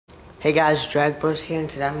Hey guys, Drag Bros here, and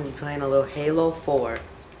today I'm going to be playing a little Halo 4.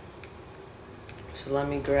 So let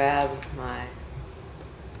me grab my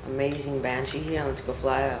amazing Banshee here and let's go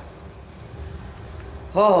fly up.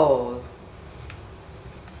 Oh!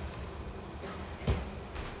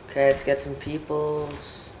 Okay, let's get some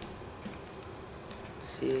peoples. Let's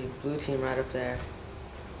see, blue team right up there.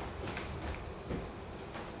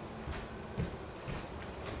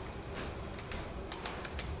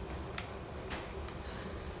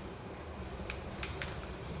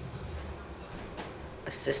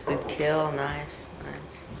 Assisted kill, nice,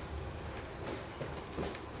 nice.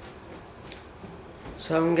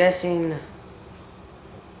 So I'm guessing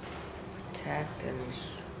protect and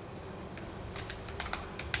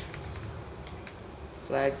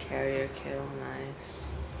flag carrier kill, nice.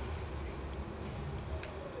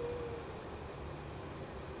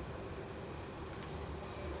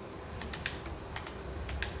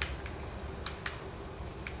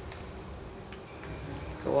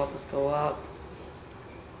 Let's go up.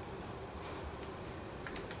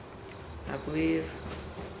 I believe.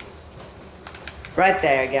 Right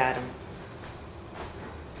there, I got him.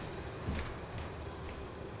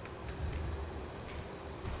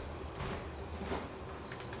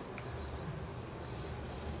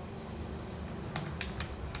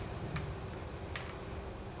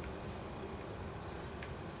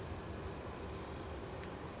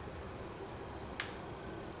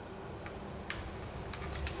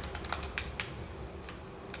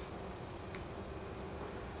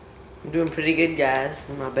 I'm doing pretty good, guys,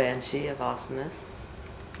 in my Banshee of awesomeness.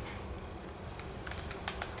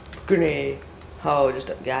 Grenade. Oh,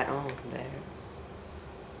 just got on there.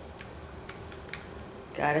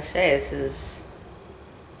 Gotta say, this is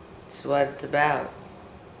what it's about.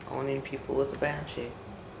 Owning people with a Banshee.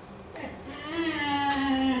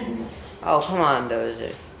 Oh, come on,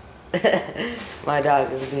 Dozer. My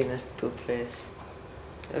dog is being a poop face.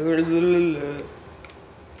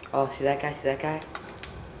 Oh, see that guy? See that guy?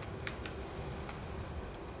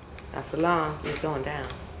 Not for long, he's going down.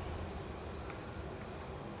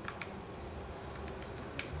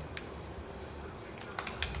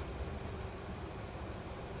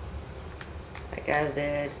 That guy's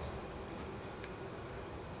dead.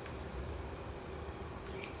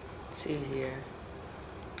 Let's see here.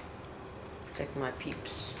 Protect my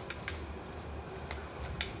peeps.